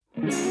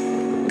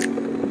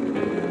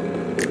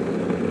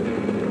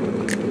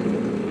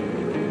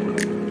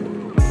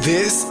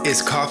This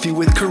is Coffee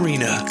with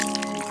Karina.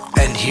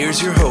 And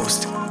here's your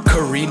host,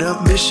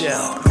 Karina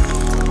Michelle.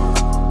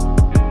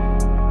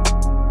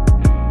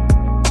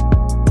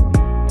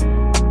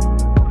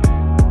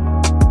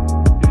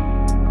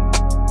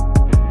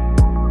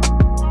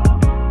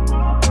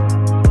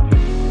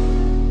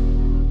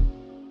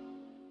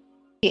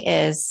 She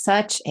is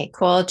such a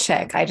cool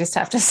chick. I just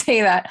have to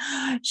say that.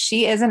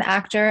 She is an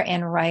actor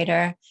and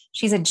writer.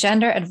 She's a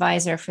gender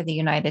advisor for the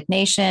United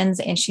Nations,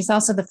 and she's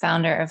also the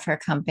founder of her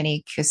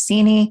company,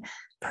 Kusini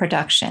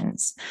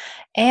Productions.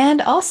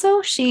 And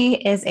also, she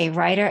is a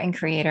writer and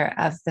creator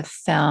of the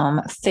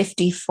film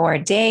 54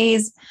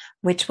 Days,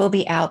 which will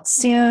be out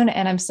soon.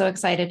 And I'm so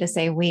excited to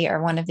say we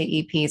are one of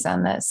the EPs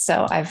on this.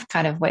 So I've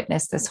kind of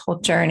witnessed this whole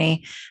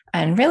journey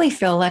and really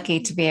feel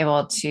lucky to be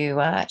able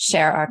to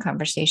share our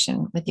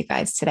conversation with you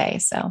guys today.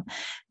 So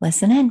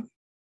listen in.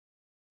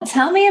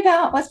 Tell me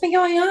about what's been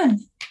going on.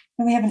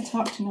 We haven't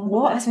talked to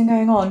what has been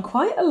going on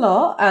quite a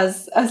lot,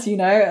 as you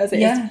know, as it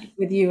is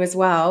with you as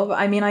well. But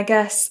I mean, I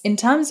guess in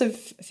terms of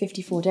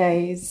 54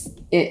 days,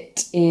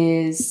 it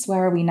is,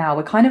 where are we now?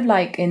 We're kind of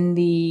like in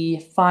the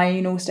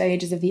final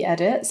stages of the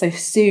edit. So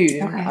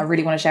soon, I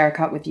really want to share a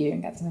cut with you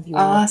and get some of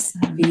your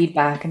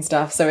feedback and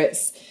stuff. So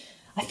it's,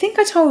 I think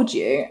I told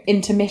you,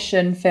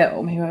 Intermission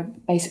Film, who are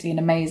basically an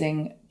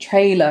amazing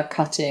trailer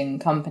cutting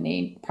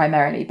company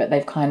primarily, but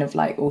they've kind of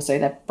like also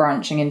they're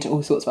branching into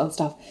all sorts of other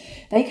stuff.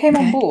 They came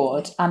on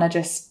board and are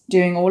just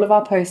doing all of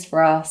our posts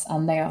for us,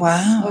 and they are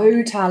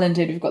so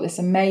talented. We've got this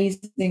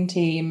amazing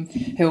team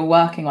who are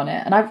working on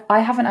it, and I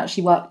haven't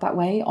actually worked that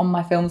way on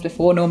my films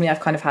before. Normally I've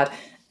kind of had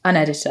an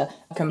editor,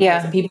 and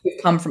people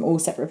who've come from all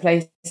separate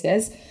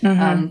places,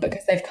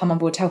 because they've come on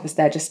board to help us.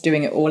 They're just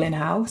doing it all in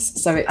house,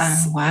 so it's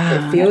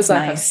it feels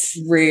like nice.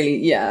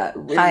 Really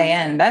high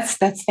end. That's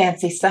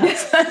fancy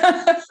stuff.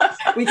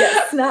 We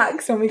get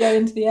snacks when we go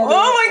into the edit.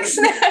 Oh, like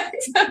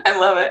snacks! I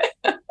love it.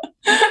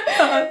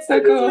 That's so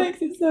cool. It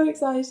makes it so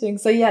exciting.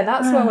 So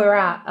that's where we're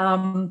at.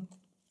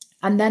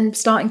 And then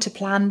starting to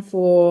plan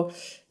for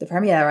the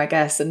premiere, I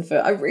guess. And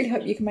I really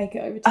hope you can make it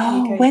over to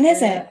the UK. When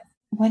is it?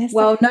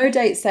 No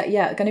date set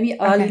yet. Going to be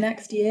early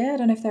next year. I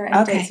don't know if there are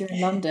any dates here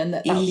in London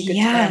that would be good to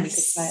go and we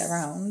could play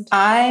around.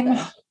 I'm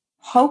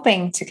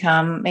hoping to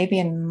come maybe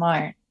in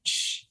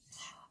March.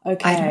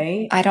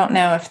 Okay. I don't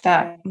know if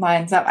that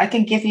lines up. I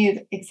can give you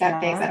the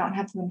exact dates. I don't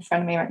have them in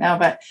front of me right now,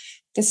 but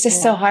it's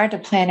just so hard to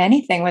plan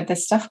anything with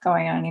this stuff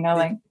going on,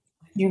 like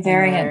your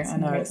variants. I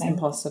know it's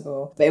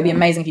impossible. But it would be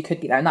amazing if you could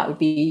be there, and that would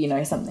be,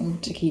 something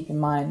to keep in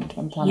mind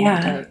when planning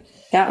the date.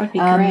 That would be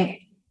great.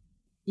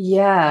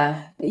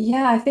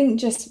 I think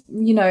just,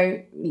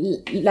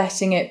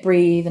 letting it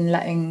breathe and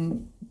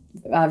letting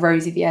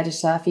Rosie, the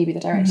editor, Phoebe,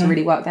 the director,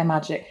 really work their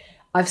magic.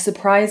 I've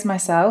surprised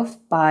myself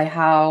by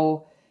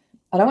how,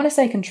 I don't want to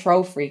say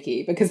control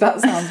freaky because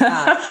that sounds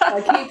bad. I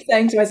keep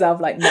saying to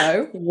myself,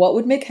 no, what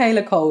would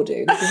Michaela Cole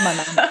do? This is my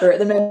mantra at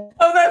the minute.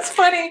 Oh, that's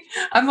funny.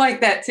 I'm like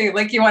that too.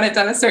 Like you want it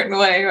done a certain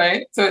way,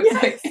 right? So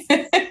it's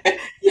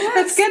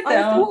that's good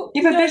though.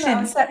 You have a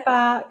vision. Step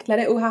back, let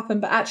it all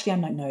happen. But actually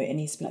I'm like, no, it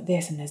needs to be like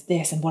this and there's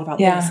this and what about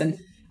this? And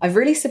I've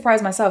really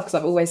surprised myself because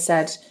I've always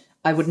said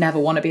I would never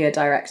want to be a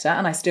director,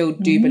 and I still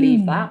do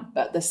believe that.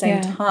 But at the same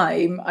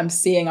time, I'm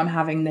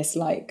having this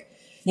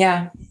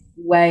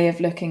way of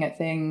looking at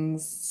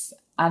things,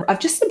 and I've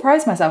just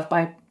surprised myself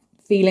by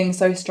feeling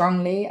so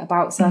strongly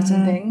about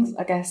certain things,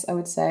 I guess I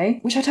would say,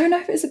 which I don't know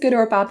if it's a good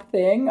or a bad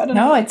thing. I don't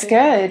know. No, it's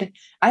good.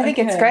 I think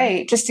it's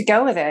great just to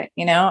go with it.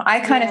 I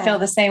kind of feel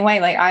the same way.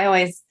 Like I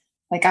always,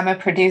 I'm a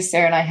producer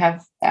and I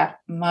have that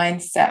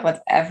mindset with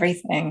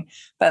everything,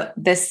 but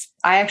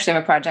I actually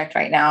have a project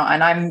right now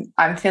and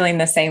I'm feeling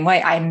the same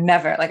way. I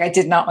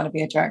did not want to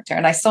be a director,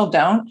 and I still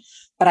don't,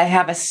 but I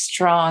have a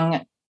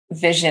strong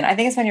vision. I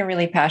think it's when you're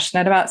really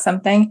passionate about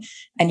something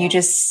and you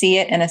just see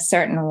it in a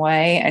certain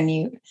way, and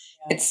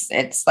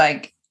it's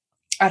like,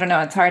 I don't know,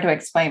 it's hard to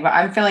explain, but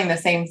I'm feeling the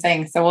same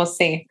thing. So we'll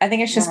see. I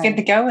think it's just good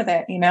to go with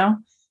it,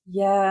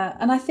 Yeah.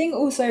 And I think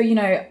also,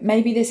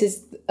 maybe this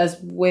is, as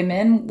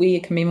women, we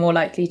can be more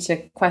likely to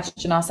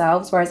question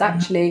ourselves, whereas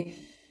actually,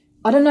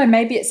 I don't know,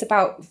 maybe it's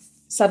about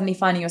suddenly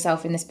finding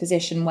yourself in this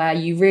position where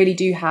you really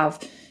do have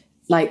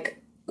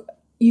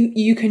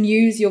you can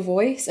use your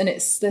voice, and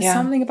there's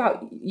something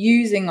about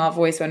using our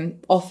voice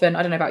when often,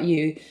 I don't know about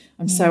you,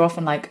 I'm so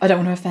often I don't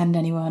want to offend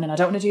anyone and I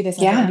don't want to do this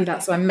and I don't want to do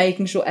that, so I'm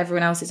making sure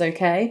everyone else is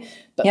okay.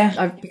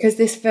 But because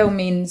this film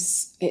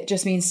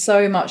just means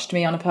so much to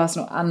me on a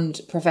personal and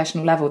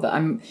professional level, that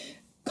I'm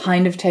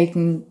kind of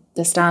taking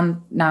the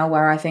stand now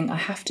where I think I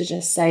have to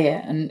just say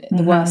it, and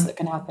the worst that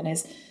can happen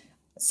is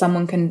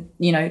someone can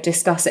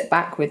discuss it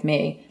back with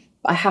me.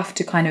 I have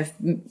to kind of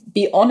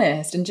be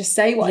honest and just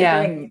say what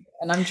I think.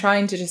 And I'm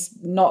trying to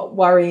just not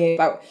worry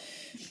about,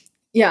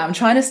 I'm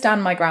trying to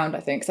stand my ground, I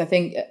think. Because I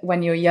think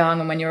when you're young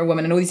and when you're a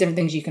woman and all these different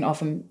things, you can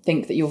often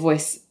think that your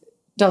voice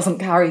doesn't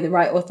carry the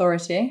right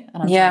authority.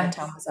 And I'm trying to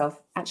tell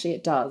myself, actually,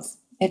 it does.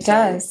 It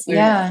does.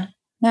 Yeah.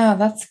 No,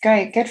 that's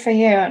great. Good for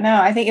you. No,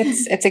 I think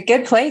it's a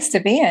good place to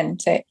be in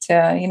to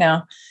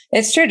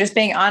it's true. Just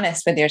being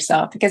honest with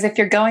yourself, because if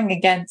you're going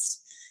against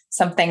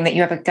something that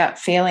you have a gut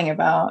feeling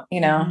about,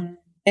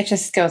 it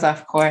just goes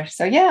off course.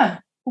 So yeah,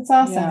 that's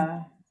awesome.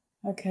 Yeah.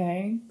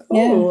 Okay,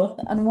 cool.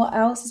 Yeah. And what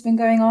else has been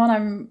going on?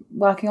 I'm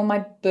working on my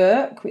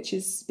book, which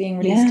is being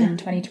released in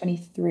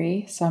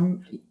 2023. So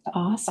I'm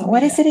awesome.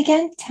 What is it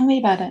again? Tell me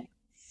about it.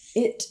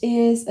 It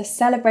is a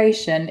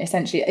celebration,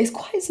 essentially. It's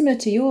quite similar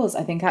to yours,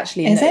 I think,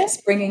 actually. Is it? It's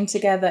bringing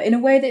together, in a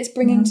way that it's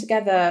bringing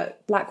together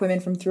Black women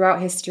from throughout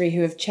history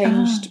who have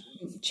changed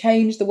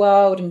the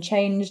world and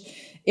changed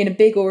in a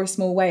big or a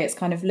small way. It's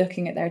kind of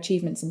looking at their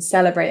achievements and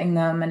celebrating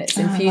them, and it's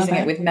infusing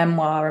it with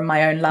memoir and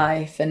my own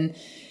life and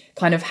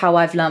kind of how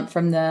I've learnt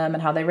from them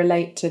and how they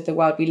relate to the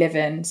world we live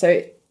in.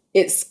 So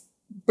it's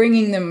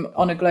bringing them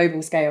on a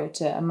global scale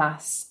to a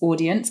mass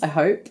audience, I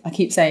hope. I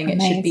keep saying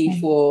it should be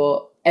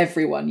for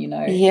everyone,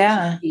 Yeah.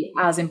 It should be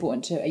as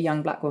important to a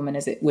young Black woman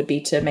as it would be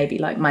to maybe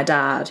like my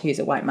dad, who's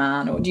a white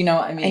man, or do you know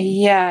what I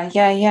mean?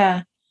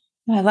 Yeah.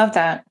 I love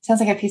that. Sounds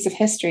like a piece of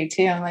history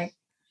too. I'm like,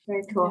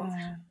 very cool.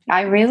 Yeah.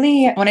 I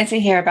really wanted to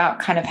hear about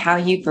kind of how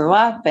you grew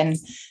up and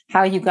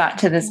how you got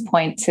to this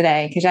point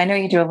today, because I know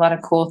you do a lot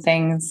of cool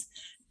things,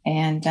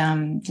 and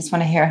just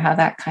want to hear how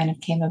that kind of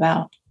came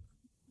about.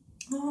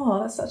 Oh,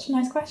 that's such a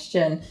nice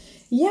question.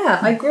 Yeah,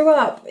 I grew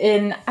up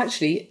in,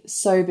 actually,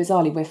 so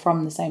bizarrely, we're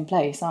from the same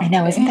place, aren't we? I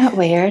know, isn't that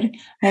weird?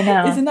 I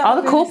know. Isn't that all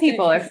the cool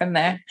people are from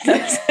there.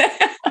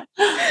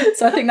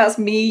 So I think that's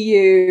me,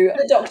 you,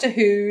 the Doctor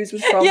Who's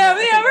was from there.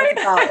 Right.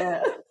 About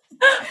it.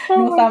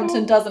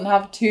 Northampton doesn't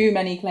have too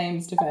many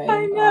claims to fame.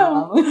 I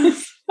know.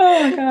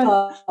 Oh my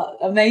God. But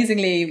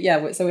amazingly,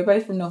 so we're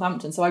both from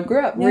Northampton. So I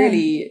grew up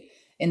really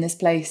in this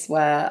place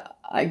where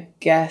I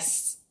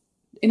guess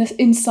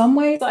in some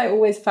ways I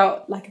always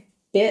felt like a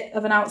bit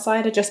of an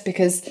outsider, just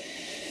because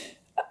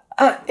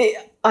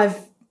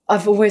I've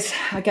always,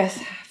 I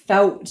guess,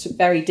 felt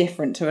very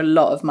different to a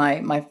lot of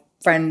my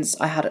friends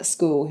I had at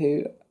school,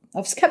 who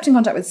I've kept in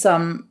contact with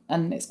some,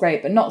 and it's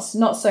great, but not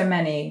so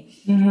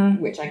many,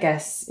 which I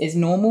guess is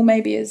normal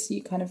maybe as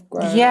you kind of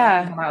grow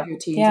and come out of your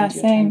teens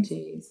into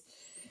your 20s.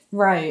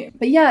 Right.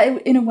 But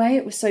in a way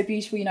it was so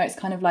beautiful, it's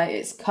kind of like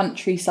it's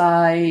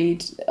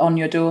countryside on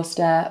your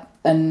doorstep,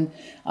 and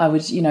I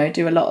would,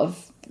 do a lot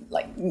of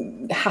like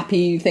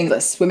happy things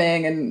like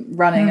swimming and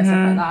running and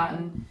stuff like that,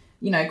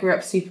 and grew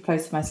up super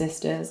close to my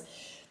sisters.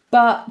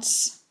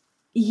 But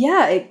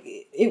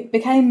it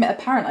became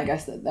apparent, I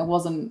guess, that there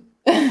wasn't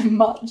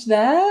much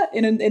there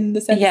in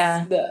the sense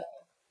that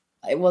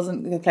it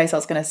wasn't the place I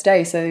was going to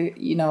stay. So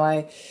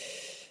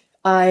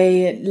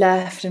I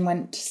left and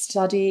went to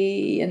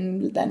study,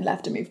 and then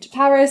left and moved to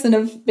Paris, and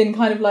have been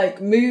kind of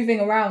like moving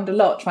around a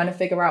lot, trying to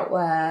figure out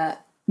where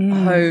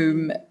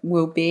home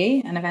will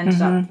be, and I've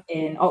ended up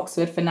in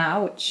Oxford for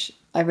now, which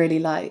I really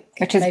like,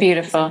 which is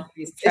beautiful.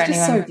 It's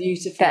just so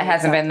beautiful that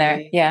hasn't been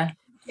there.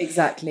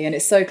 Exactly. And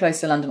it's so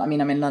close to London. I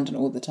mean, I'm in London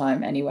all the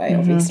time anyway,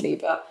 obviously,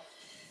 but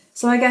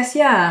so I guess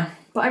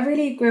but I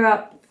really grew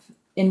up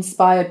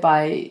inspired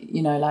by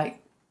like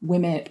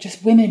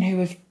women who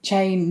have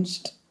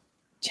changed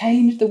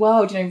the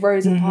world,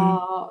 Rosa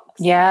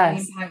Parks,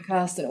 Jane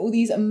Pankhurst, and all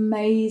these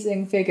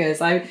amazing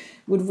figures. I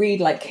would read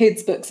like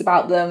kids books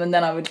about them, and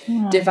then I would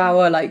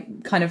devour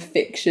like kind of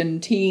fiction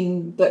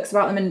teen books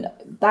about them, and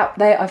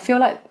I feel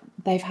like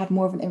they've had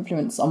more of an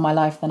influence on my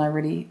life than I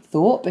really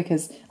thought,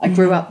 because I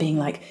grew up being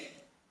like,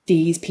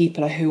 these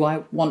people are who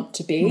I want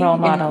to be, role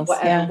models, in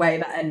whatever way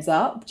that ends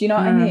up. Do you know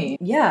what I mean?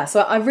 Yeah.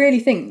 So I really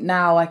think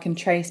now I can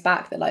trace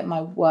back that like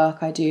my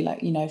work I do,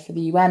 like, for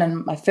the UN,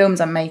 and my films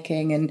I'm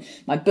making, and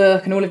my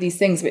book, and all of these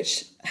things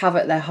which have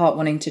at their heart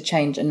wanting to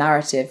change a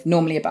narrative,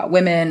 normally about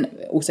women,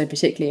 also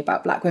particularly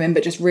about Black women,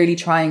 but just really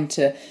trying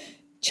to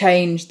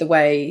change the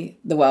way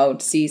the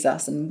world sees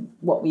us and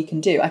what we can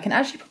do. I can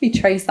actually probably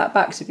trace that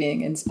back to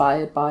being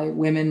inspired by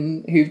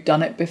women who've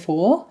done it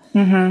before.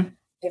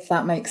 If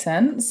that makes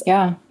sense.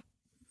 Yeah.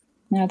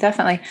 No,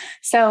 definitely.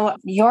 So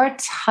your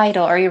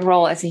title or your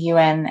role as a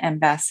UN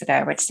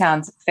ambassador, which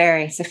sounds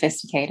very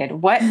sophisticated,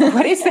 what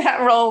is that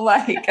role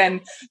like?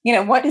 And,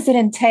 what does it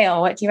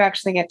entail? What do you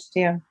actually get to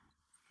do?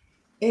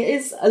 It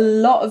is a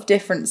lot of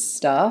different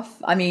stuff.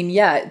 I mean,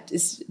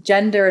 it's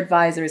gender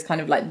advisor is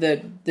kind of like the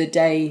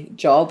day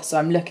job. So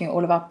I'm looking at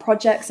all of our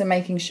projects and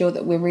making sure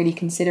that we're really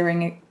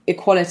considering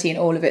equality in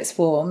all of its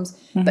forms.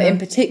 But in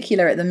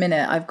particular, at the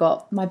minute, I've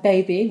got My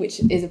Baby, which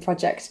is a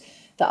project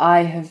that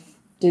I have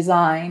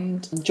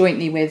designed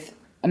jointly with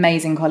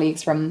amazing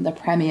colleagues from the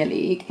Premier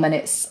League, and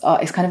it's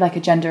kind of like a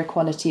gender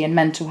equality and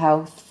mental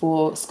health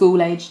for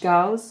school-aged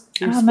girls.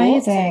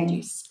 Amazing. So they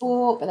do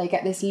sport, but they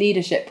get this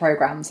leadership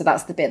program. So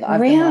that's the bit that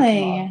I've been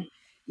working on.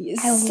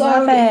 It's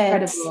so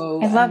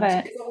incredible. I love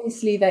it.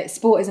 Obviously,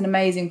 sport is an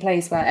amazing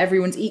place where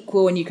everyone's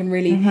equal, and you can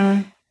really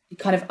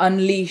kind of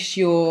unleash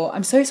your.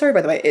 I'm so sorry,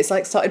 by the way. It's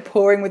like started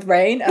pouring with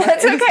rain.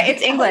 That's okay.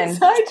 It's England.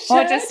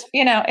 Or just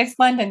it's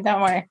London.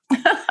 Don't worry.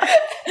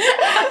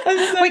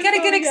 We got a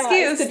good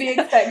excuse to be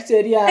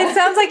expected. Yeah. It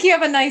sounds like you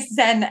have a nice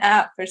Zen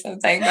app or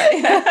something.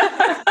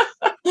 But,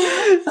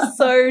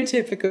 so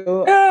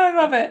typical. Oh, I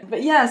love it.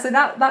 But so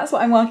that's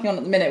what I'm working on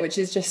at the minute, which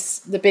is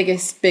just the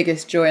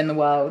biggest joy in the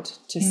world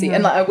to see.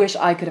 And like, I wish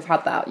I could have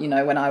had that,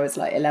 when I was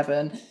like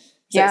 11.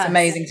 So it's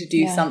amazing to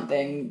do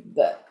something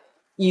that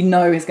you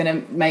know is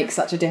going to make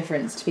such a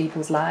difference to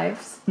people's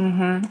lives.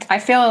 I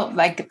feel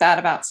like that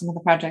about some of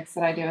the projects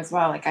that I do as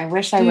well. Like I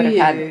wish I would have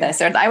had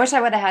this, or I wish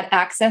I would have had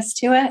access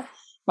to it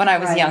when I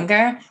was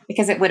younger,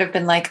 because it would have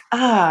been like,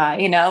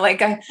 you know,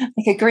 like a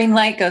green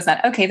light goes on.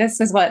 Okay, this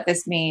is what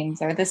this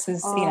means, or this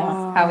is, you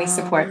know, how we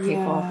support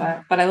people.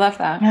 But I love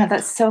that. Yeah,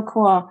 that's so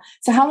cool.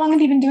 So how long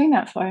have you been doing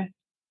that for?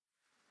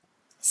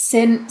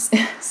 Since,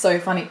 so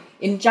funny,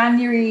 in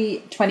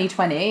January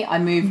 2020, I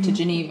moved to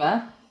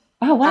Geneva.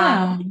 Oh,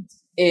 wow.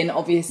 In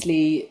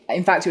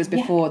fact, it was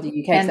before the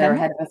UK, so they were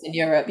ahead of us in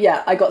Europe.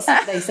 Yeah,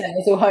 they sent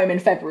us all home in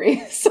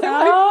February. So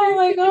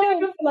my God.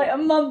 For like a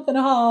month and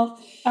a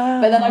half.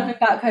 But then I've been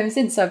back home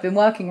since. So I've been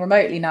working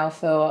remotely now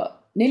for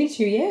nearly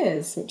 2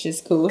 years, which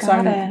is cool. So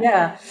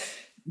I'm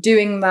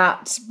doing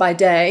that by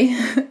day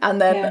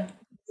and then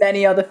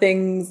many other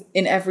things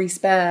in every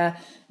spare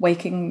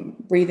waking,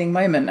 breathing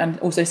moment, and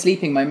also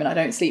sleeping moment. I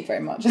don't sleep very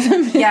much.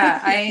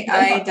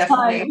 I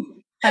definitely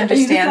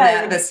understand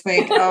that this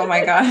week. Oh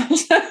my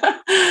gosh.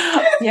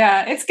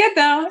 Yeah, it's good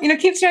though. You know,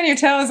 keeps you on your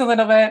toes a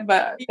little bit,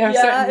 but there are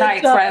certain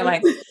nights where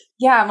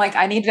I'm like,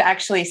 I need to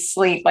actually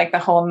sleep like the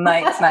whole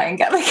night tonight and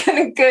get like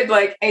a good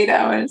like 8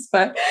 hours.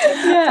 But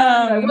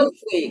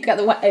once a week, get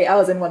the 8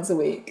 hours in once a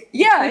week.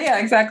 Yeah,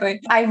 exactly.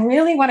 I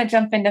really want to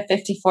jump into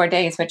 54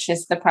 Days, which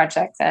is the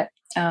project that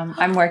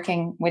I'm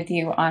working with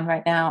you on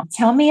right now.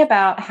 Tell me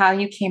about how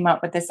you came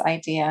up with this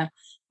idea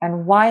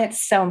and why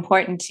it's so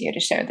important to you to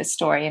share the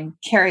story and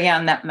carry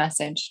on that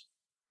message.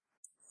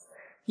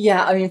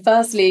 Yeah, I mean,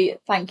 firstly,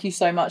 thank you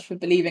so much for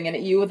believing in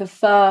it. You were the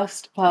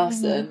first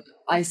person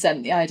I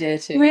sent the idea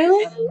to.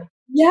 Really?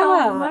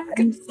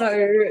 And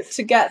so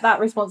to get that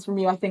response from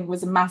you, I think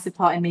was a massive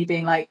part in me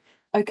being like,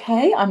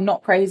 okay, I'm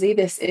not crazy.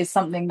 This is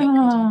something that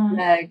can do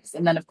legs.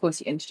 And then, of course,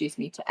 you introduced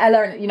me to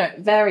Ella and, you know,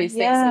 various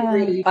things. So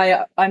really,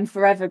 I'm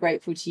forever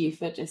grateful to you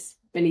for just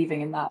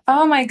believing in that.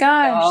 Oh, my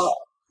gosh.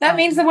 That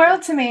means the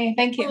world to me.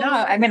 Thank you. No,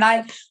 I mean,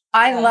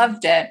 I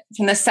loved it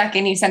from the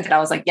second you sent it. I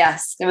was like,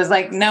 yes. It was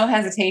like no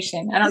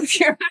hesitation. I don't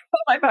care.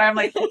 I'm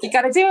like, you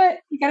got to do it.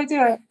 You got to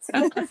do it.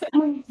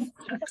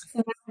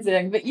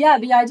 Amazing. But yeah,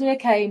 the idea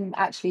came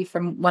actually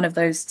from one of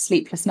those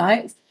sleepless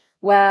nights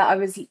where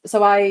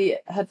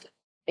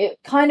it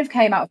kind of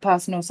came out of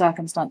personal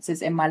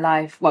circumstances in my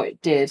life. Well,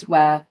 it did,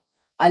 where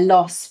I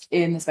lost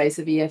in the space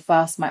of a year,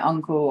 first my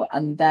uncle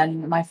and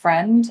then my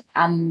friend,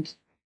 and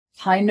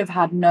kind of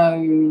had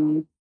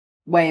no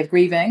way of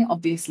grieving.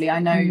 Obviously, I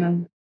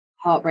know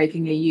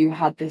heartbreakingly you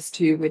had this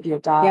too with your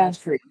dad,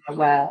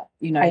 where,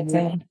 you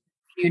know,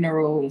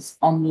 funerals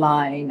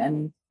online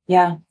and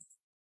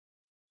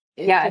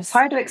it's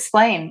hard to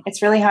explain.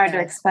 It's really hard to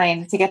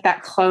explain, to get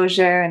that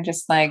closure, and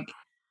just like,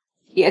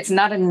 it's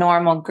not a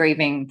normal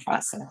grieving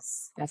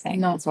process, I think.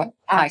 Not what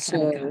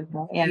actually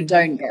you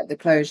don't get the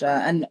closure.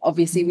 And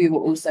obviously we were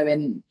also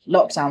in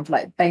lockdown for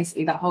like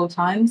basically that whole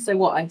time. So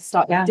what I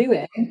started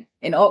doing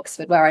in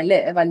Oxford, where I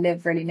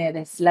live really near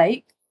this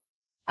lake,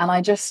 and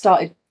I just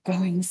started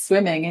going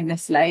swimming in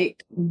this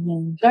lake. I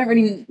don't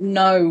really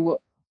know,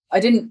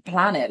 I didn't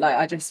plan it. Like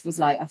I just was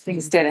like, I think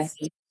it's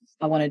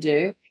I want to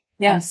do.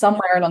 And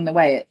somewhere along the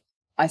way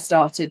I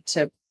started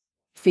to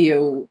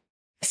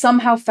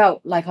somehow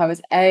felt like I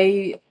was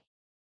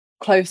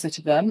closer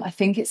to them. I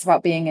think it's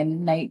about being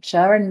in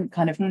nature and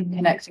kind of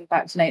connecting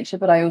back to nature,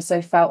 but I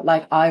also felt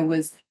like I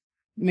was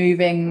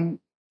moving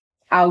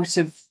out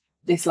of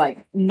this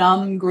like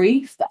numb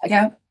grief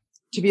that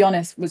to be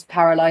honest was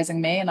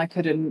paralyzing me, and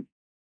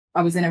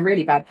I was in a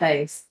really bad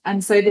place.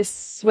 And so this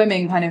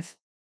swimming kind of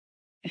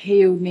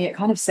healed me. It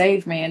kind of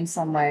saved me in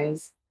some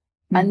ways.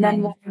 And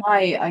then one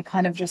night I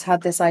kind of just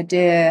had this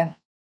idea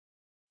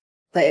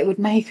that it would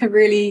make a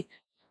really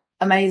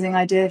amazing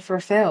idea for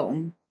a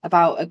film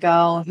about a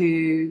girl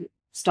who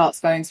starts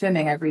going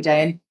swimming every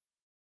day. And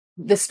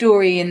the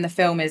story in the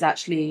film is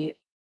actually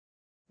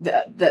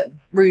that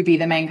Ruby,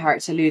 the main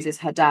character, loses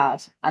her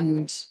dad.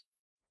 And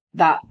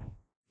that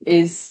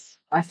is,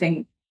 I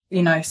think,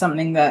 you know,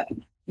 something that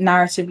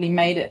narratively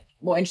made it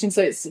more interesting.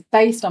 So it's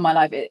based on my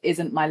life. It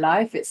isn't my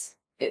life.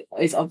 It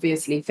is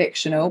obviously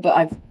fictional, but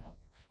I've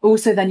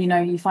also then, you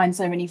know, you find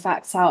so many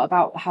facts out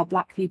about how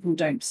Black people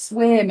don't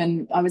swim.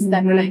 And I was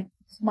then relating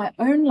to my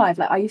own life.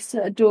 Like I used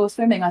to adore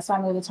swimming. I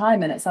swam all the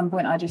time. And at some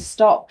point I just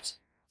stopped,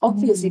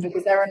 obviously,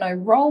 because there are no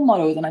role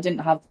models and I didn't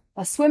have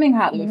a swimming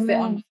hat that would fit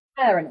on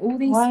my hair and all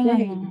these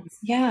things.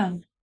 Yeah.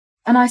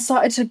 And I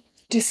started to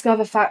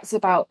discover facts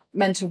about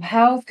mental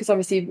health, because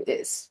obviously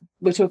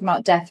we're talking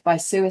about death by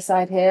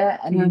suicide here,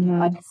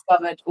 and I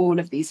discovered all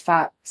of these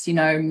facts. You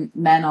know,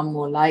 men are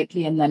more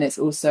likely, and then it's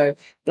also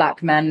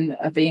Black men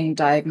are being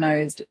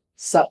diagnosed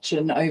such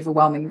an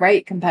overwhelming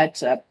rate compared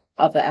to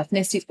other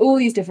ethnicities, all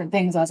these different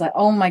things. I was like,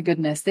 oh my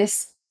goodness,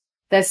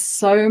 there's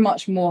so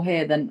much more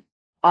here than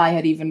I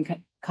had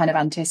even kind of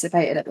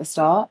anticipated at the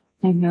start.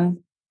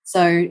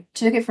 So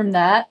took it from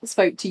there,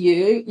 spoke to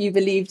you, you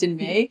believed in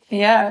me.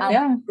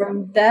 Yeah.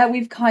 From there,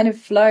 we've kind of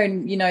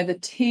flown, the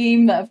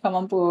team that have come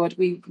on board.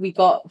 We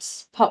got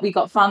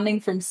funding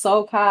from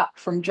Soulcap,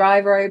 from Dry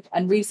Rope,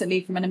 and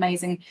recently from an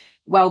amazing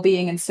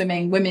wellbeing and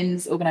swimming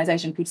women's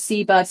organization called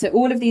Seabird. So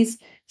all of these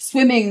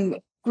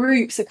swimming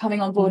groups are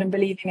coming on board and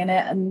believing in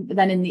it. And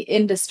then in the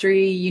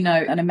industry,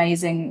 an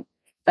amazing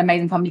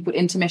company called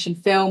Intermission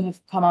Film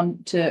have come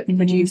on to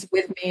produce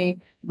with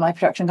me, my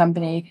production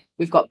company.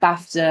 We've got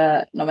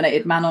BAFTA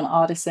nominated Manon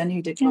Artisan,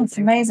 who did it's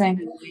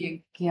amazing.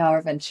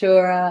 Chiara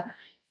Ventura,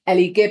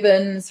 Ellie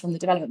Gibbons from the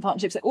Development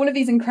Partnership. So all of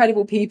these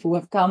incredible people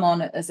have come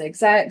on as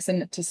execs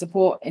and to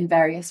support in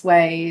various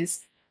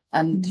ways.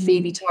 And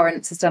Phoebe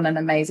Torrance has done an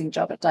amazing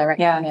job at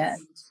directing it.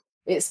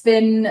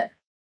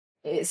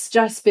 It's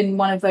just been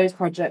one of those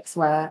projects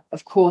where,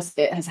 of course,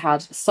 it has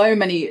had so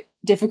many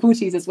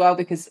difficulties as well,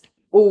 because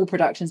all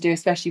productions do,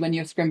 especially when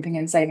you're scrimping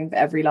and saving for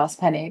every last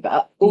penny.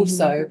 But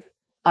also,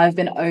 I've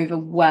been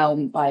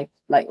overwhelmed by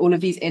all of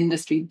these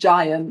industry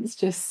giants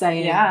just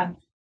saying,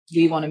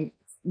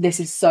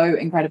 this is so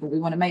incredible, we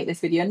want to make this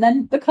video. And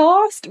then the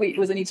cast, we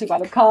also need to talk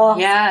about the cast.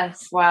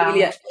 Yes, wow.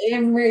 Juliet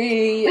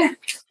Emery,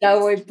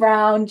 Delroy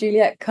Brown,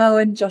 Juliette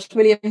Cohen, Josh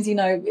Williams,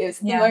 it's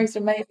the most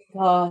amazing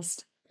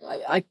cast.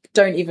 I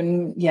don't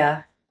even,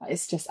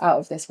 it's just out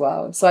of this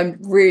world. So I'm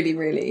really,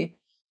 really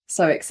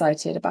so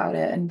excited about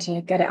it, and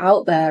to get it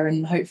out there,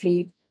 and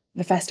hopefully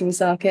the festival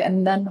circuit,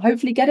 and then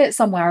hopefully get it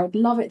somewhere. I would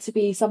love it to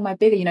be somewhere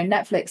bigger,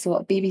 Netflix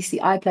or BBC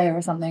iPlayer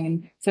or something,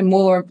 and so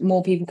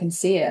more people can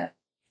see it.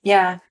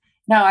 Yeah.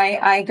 No,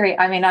 I agree.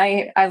 I mean,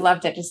 I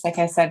loved it, just like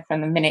I said, from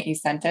the minute you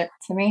sent it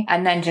to me.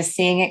 And then just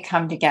seeing it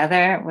come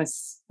together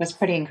was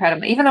pretty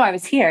incredible. Even though I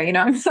was here,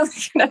 I'm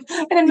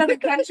in another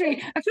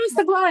country across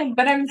the blind,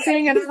 but I'm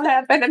seeing it all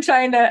happen and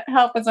trying to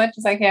help as much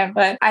as I can.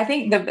 But I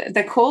think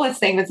the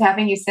coolest thing was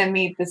having you send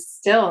me the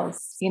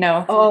stills,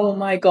 Oh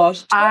my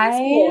gosh.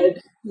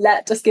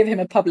 Let's just give him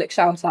a public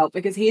shout out,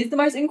 because he is the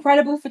most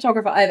incredible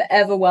photographer I've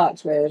ever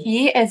worked with.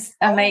 He is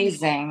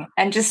amazing.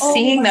 And just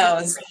seeing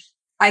those,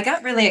 I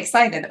got really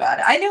excited about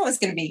it. I knew it was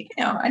going to be,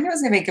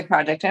 a good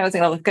project. I knew it was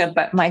going to look good,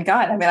 but my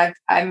God, I mean,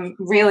 I'm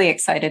really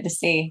excited to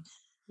see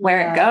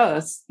where it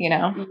goes,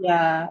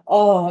 Yeah.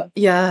 Oh,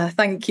 yeah.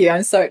 Thank you.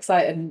 I'm so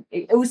excited. And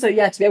also,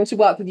 to be able to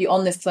work with you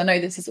on this, because I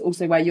know this is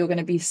also where you're going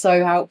to be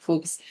so helpful,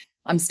 because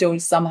I'm still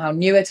somehow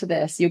newer to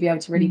this. You'll be able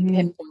to really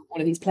pinpoint all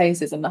of these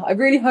places. And I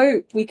really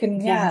hope we can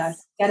get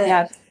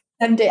it.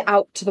 Send it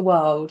out to the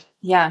world.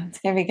 Yeah, it's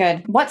going to be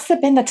good. What's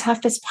been the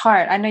toughest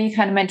part? I know you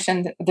kind of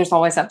mentioned there's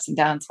always ups and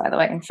downs, by the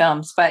way, in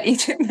films, but you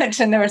did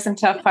mention there were some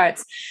tough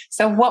parts.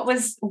 So what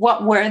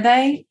were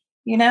they,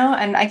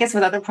 and I guess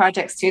with other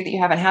projects too that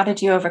you have, and how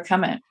did you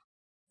overcome it?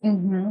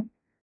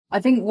 I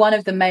think one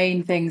of the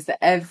main things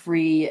that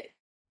every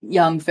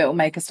young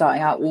filmmaker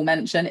starting out will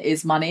mention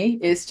is money.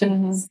 It's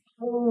just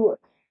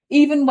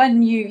even when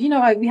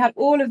we had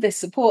all of this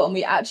support and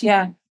we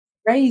actually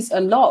raised a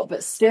lot,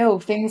 but still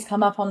things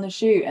come up on the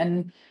shoot,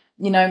 and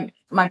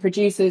my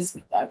producers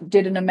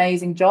did an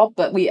amazing job,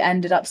 but we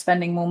ended up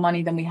spending more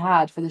money than we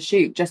had for the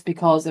shoot, just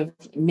because of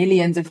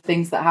millions of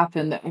things that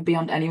happen that are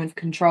beyond anyone's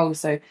control.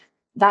 So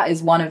that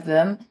is one of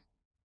them,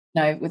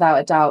 without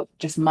a doubt,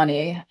 just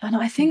money. And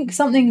I think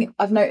something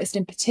I've noticed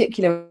in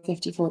particular with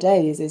 54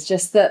 Days is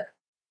just that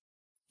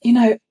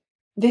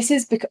this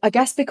is, I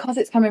guess, because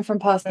it's coming from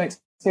personal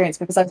experience,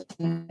 because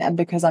and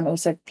because I'm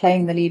also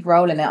playing the lead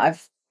role in it,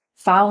 I've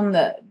found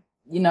that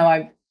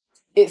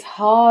it's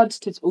hard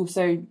to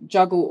also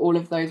juggle all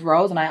of those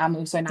roles, and I am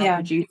also now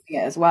producing it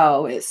as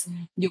well. It's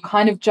you're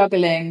kind of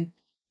juggling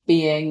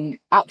being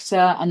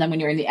actor, and then when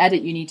you're in the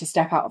edit you need to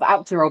step out of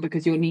actor role,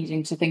 because you're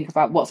needing to think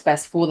about what's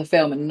best for the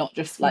film, and not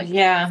just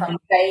some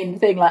vain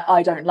thing like,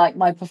 I don't like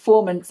my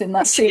performance in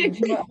that scene.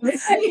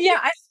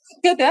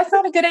 That's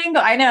not a good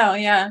angle. I know.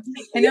 I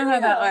know how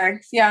that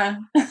works. I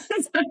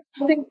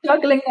think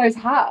juggling those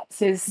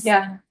hats is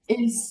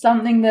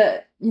something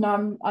that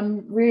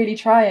I'm really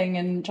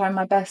trying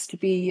my best to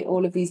be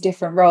all of these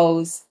different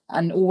roles,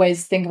 and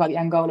always think about the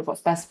end goal of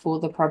what's best for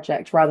the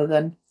project rather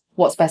than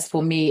what's best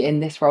for me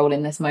in this role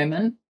in this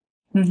moment.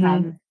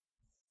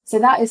 So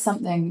that is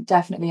something,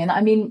 definitely. And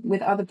I mean,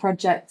 with other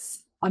projects,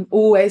 I'm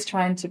always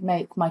trying to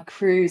make my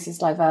crews as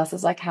diverse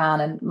as I can.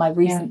 And my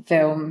recent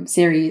film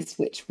series,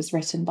 which was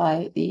written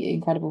by the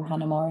incredible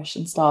Hannah Morris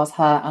and stars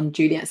her and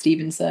Juliet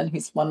Stevenson,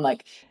 who's won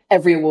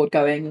every award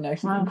going,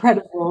 she's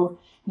incredible.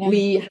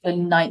 We had a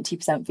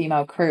 90%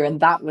 female crew, and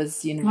that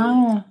was,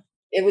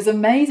 it was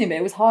amazing, but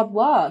it was hard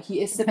work.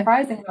 It's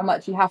surprising how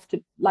much you have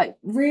to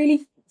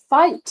really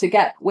fight to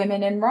get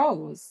women in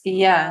roles.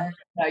 You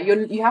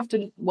have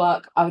to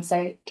work, I would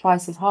say,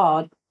 twice as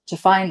hard to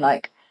find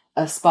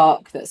a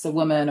spark that's a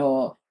woman,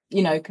 or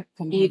you do.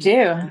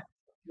 It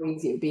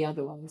would be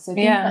otherwise. So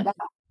things like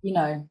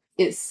that,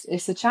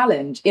 it's a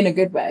challenge in a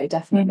good way,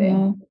 definitely.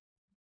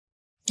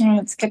 Oh,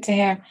 it's good to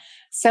hear.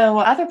 So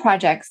other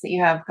projects that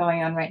you have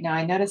going on right now,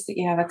 I noticed that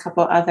you have a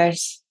couple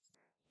others.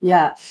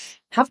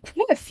 Have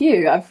quite a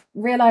few. I've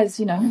realized,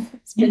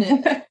 it's been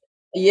a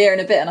year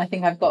and a bit, and I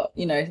think I've got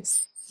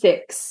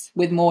 6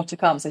 with more to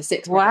come. So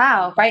 6.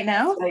 Wow. Right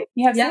now? So,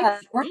 You have yeah.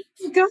 6? Oh,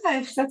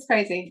 gosh, that's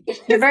crazy.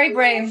 You're very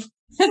brave.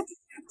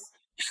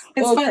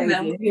 It's All fun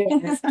crazy.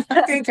 though.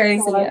 Very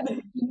crazy. Yeah.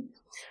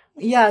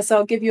 Yeah, so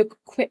I'll give you a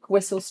quick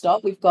whistle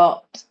stop. We've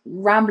got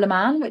Rambler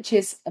Man, which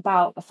is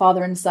about a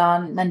father and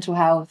son, mental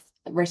health,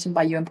 written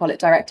by Ewan Pollitt,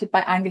 directed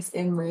by Angus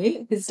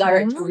Imrie. His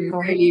director,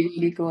 really,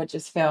 really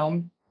gorgeous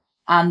film.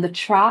 And The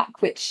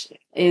Track, which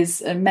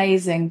is an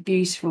amazing,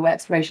 beautiful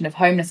exploration of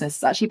homelessness.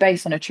 It's actually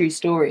based on a true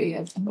story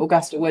of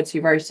Augusta Woods,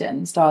 who wrote it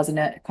and stars in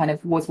it, kind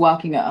of was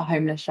working at a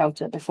homeless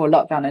shelter before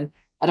lockdown. And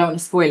I don't want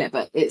to spoil it,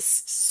 but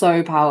it's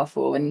so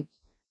powerful. And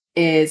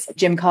is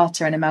Jim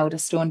Carter and Imelda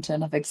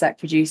Staunton have exec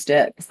produced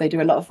it, because they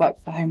do a lot of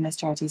work for homeless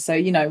charities. So,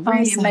 you know,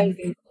 really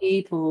amazing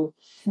people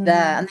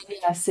there. And then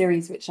a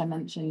series which I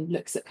mentioned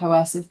looks at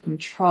coercive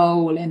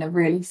control in a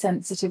really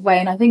sensitive way.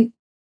 And I think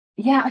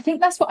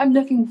that's what I'm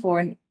looking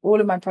for in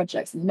all of my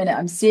projects at the minute.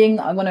 I'm seeing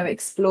that I want to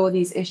explore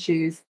these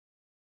issues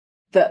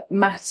that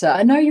matter.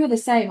 I know you're the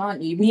same,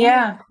 aren't you?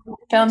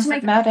 Films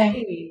that matter.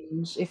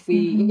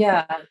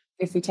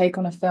 If we take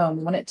on a film,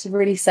 we want it to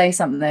really say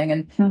something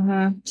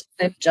and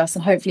just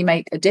and hopefully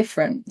make a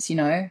difference, you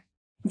know?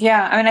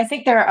 Yeah. I mean, I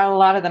think there are a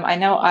lot of them. I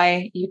know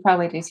you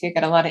probably do too,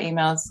 get a lot of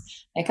emails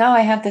like, oh,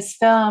 I have this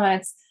film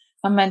and it's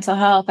on mental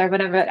health or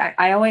whatever.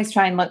 I always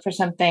try and look for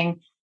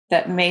something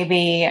that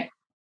maybe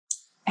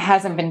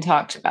hasn't been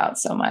talked about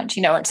so much.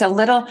 You know, it's a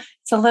little,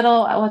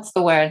 what's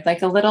the word?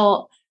 Like a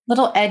little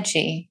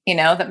edgy, you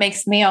know, that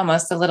makes me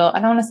almost a little,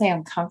 I don't want to say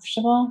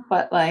uncomfortable,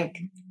 but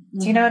like,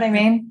 do you know what I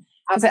mean?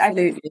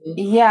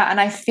 Absolutely. And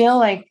I feel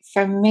like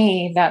for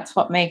me, that's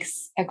what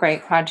makes a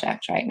great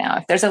project right now.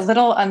 If there's a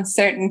little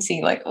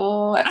uncertainty, like,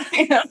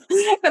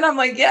 then I'm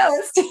like, yeah,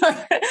 let's do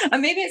it.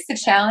 And maybe it's the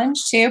challenge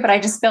too, but I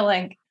just feel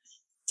like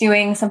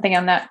doing something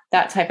on that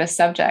type of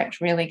subject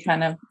really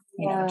kind of,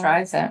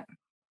 drives it.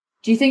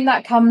 Do you think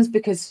that comes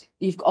because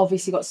you've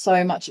obviously got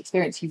so much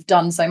experience, you've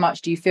done so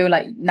much? Do you feel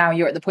like now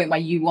you're at the point where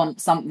you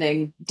want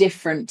something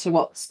different to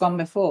what's gone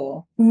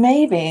before?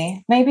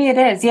 Maybe it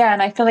is. Yeah.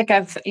 And I feel like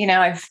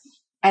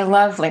I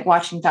love like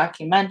watching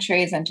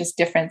documentaries and just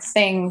different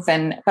things.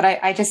 But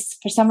I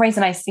just, for some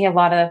reason, I see a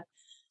lot of,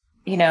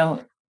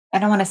 I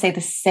don't want to say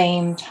the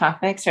same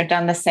topics or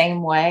done the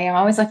same way. I'm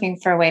always looking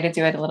for a way to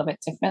do it a little bit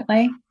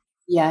differently.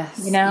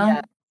 Yes.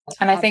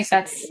 And I think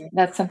that's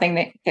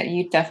something that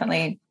you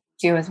definitely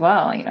do as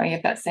well. You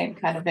have that same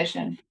kind of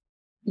vision.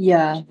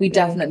 Yeah, we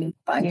definitely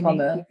find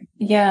common.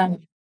 Yeah.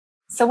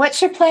 So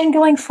what's your plan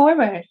going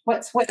forward?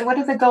 What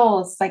are the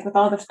goals, like with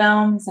all the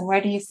films, and where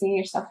do you see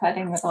yourself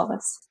heading with all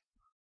this?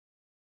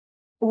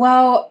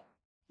 Well,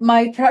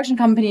 my production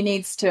company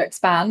needs to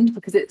expand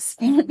because it's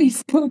currently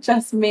still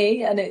just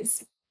me, and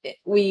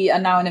we are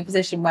now in a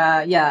position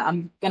where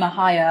I'm going to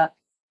hire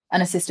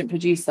an assistant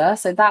producer,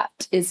 so that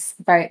is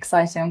very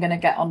exciting. I'm going to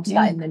get onto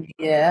that in the new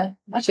year.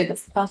 Actually,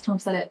 that's the first time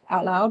I've said it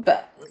out loud,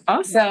 but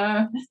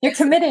awesome. You're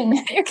committing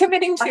to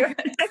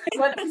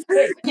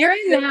it. You're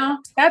in now.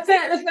 That's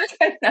it.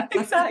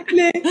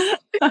 Exactly.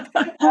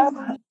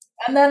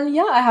 And then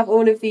I have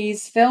all of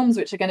these films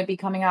which are going to be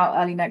coming out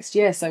early next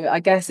year, so I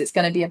guess it's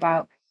going to be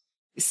about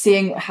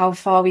seeing how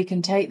far we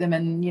can take them.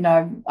 And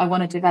I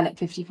want to develop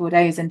 54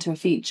 Days into a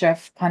feature.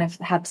 I've kind of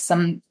had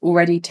some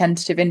already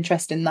tentative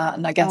interest in that,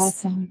 and I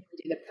guess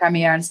the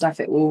premiere and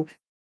stuff,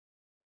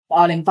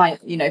 I'll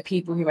invite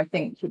people who I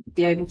think would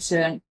be able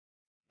to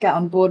get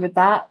on board with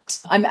that.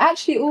 I'm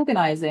actually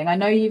organizing, I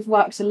know you've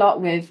worked a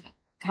lot with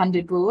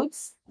Candid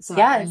Broads, so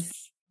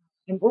yes,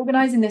 I'm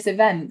organizing this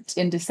event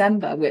in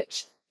December,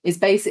 which is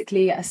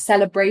basically a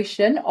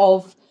celebration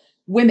of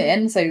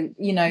women. So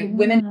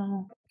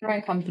women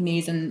growing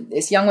companies, and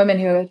it's young women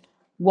who are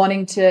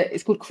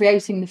it's called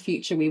Creating the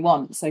Future We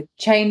Want, so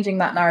changing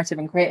that narrative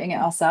and creating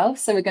it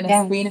ourselves. So we're going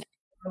to screen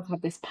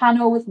have this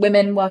panel with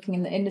women working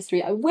in the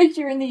industry. I wish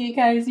you're in the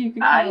UK so you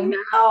could come. I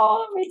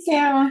know, me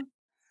too.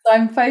 So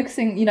I'm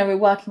focusing, we're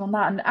working on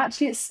that, and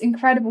actually it's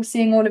incredible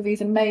seeing all of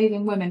these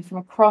amazing women from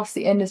across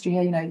the industry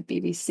here, the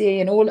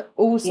BBC and all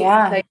sorts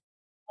of places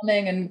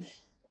coming and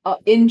are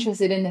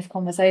interested in this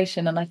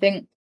conversation. And I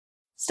think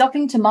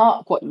stopping to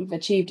mark what you've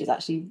achieved is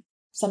actually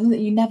something that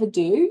you never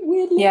do,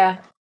 weirdly. Yeah.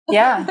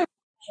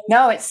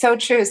 No, it's so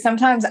true.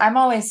 Sometimes I'm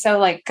always so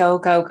like go.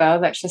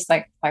 That's just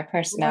like my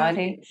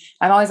personality. Right.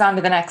 I'm always on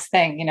to the next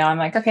thing. I'm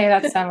like, okay,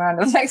 that's I'm on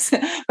to the next,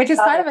 which is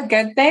kind of a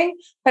good thing.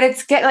 But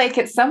it's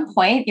at some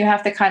point you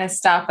have to kind of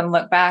stop and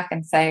look back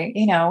and say,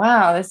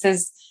 wow, this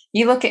is.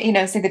 You look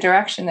at see the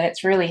direction that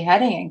it's really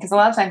heading in, because a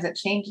lot of times it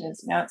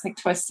changes. It's like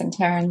twists and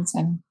turns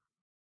and.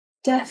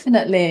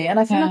 Definitely, and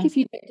I feel like if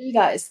you don't do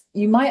that,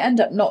 you might end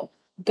up not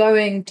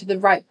going to the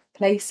right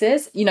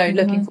places.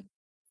 Looking for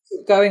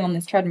going on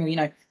this treadmill.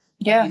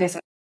 I'll do this,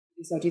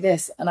 I'll do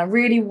this. And I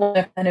really want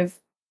to kind of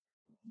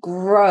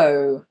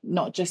grow,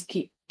 not just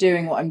keep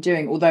doing what I'm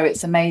doing, although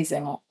it's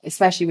amazing,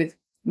 especially with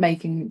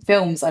making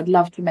films. I'd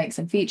love to make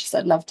some features.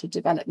 I'd love to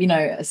develop,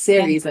 a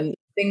series and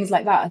things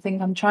like that. I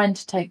think I'm trying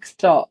to take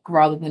stock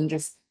rather than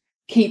just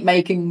keep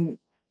making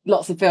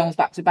lots of films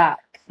back to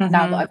back.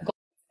 Now that I've got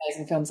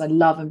amazing films I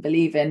love and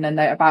believe in, and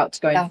they're about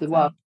to go into the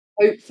world.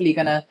 hopefully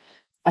gonna,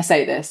 I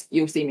say this,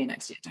 you'll see me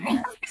next year.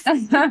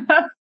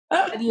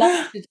 I'd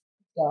love to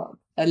stop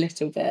a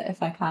little bit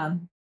if I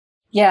can.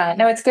 Yeah,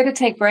 no, it's good to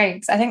take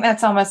breaks. I think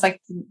that's almost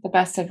like the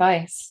best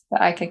advice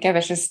that I could give.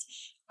 It's just,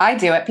 I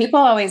do it. People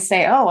always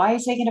say, oh, why are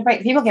you taking a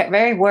break? People get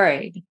very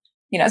worried,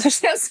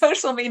 especially on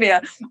social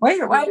media.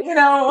 Wait,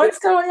 what's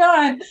going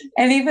on?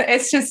 And even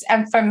it's just,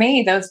 and for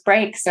me, those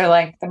breaks are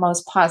like the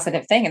most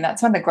positive thing. And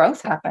that's when the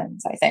growth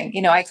happens, I think.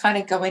 I kind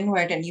of go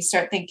inward and you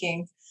start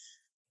thinking,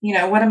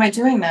 what am I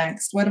doing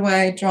next? What am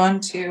I drawn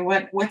to?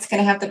 What's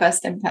going to have the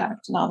best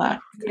impact and all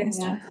that kind of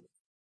stuff.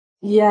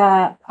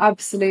 Yeah,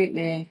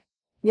 absolutely.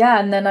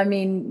 Yeah. And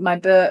then, my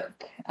book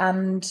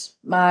and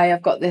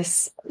I've got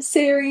this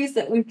series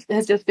that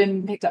has just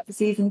been picked up for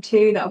season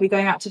 2 that'll be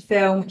going out to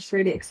film, which is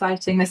really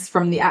exciting. This is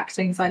from the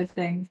acting side of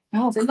things.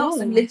 Oh, so cool. Lots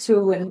of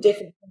little and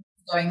different things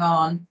going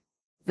on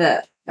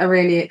that are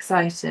really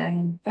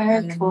exciting.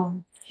 Very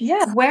cool.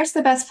 Yeah. Where's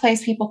the best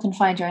place people can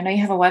find you? I know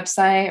you have a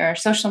website or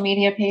social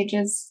media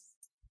pages.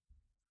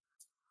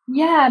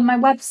 Yeah, my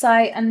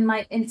website and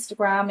my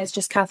Instagram is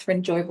just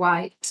Catherine Joy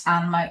White,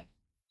 and my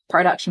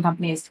production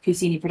company is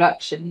Cusini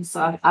Productions,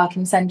 so I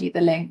can send you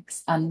the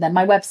links, and then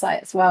my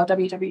website as well,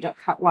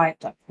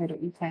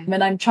 www.catwhite.co.uk.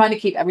 And I'm trying to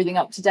keep everything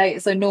up to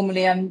date, so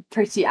normally I'm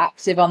pretty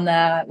active on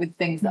there with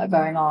things that are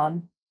going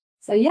on.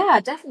 So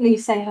yeah, definitely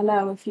say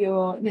hello if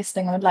you're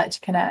listening and would like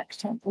to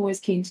connect. I'm always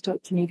keen to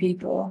talk to new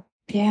people.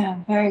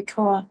 Yeah, very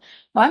cool.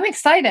 Well, I'm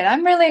excited.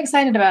 I'm really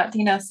excited about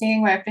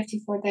seeing where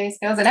 54 Days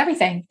goes and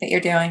everything that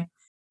you're doing.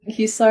 Thank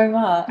you so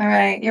much. All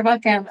right, you're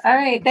welcome. All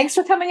right, thanks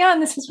for coming on.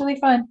 This was really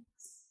fun.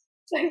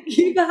 Thank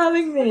you for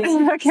having me.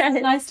 Okay.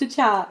 It's nice to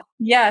chat.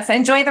 Yes,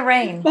 enjoy the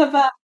rain.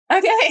 Bye-bye.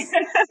 Okay.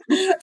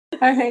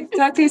 All right,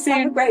 talk to you soon.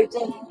 Have a great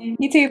day.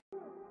 You too.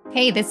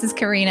 Hey, this is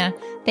Karina.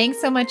 Thanks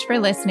so much for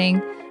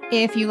listening.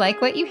 If you like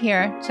what you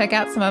hear, check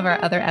out some of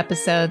our other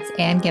episodes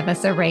and give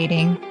us a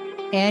rating.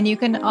 And you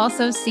can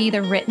also see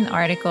the written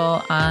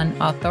article on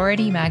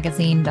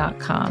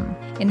authoritymagazine.com.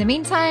 In the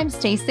meantime,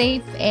 stay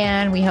safe,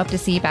 and we hope to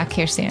see you back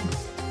here soon.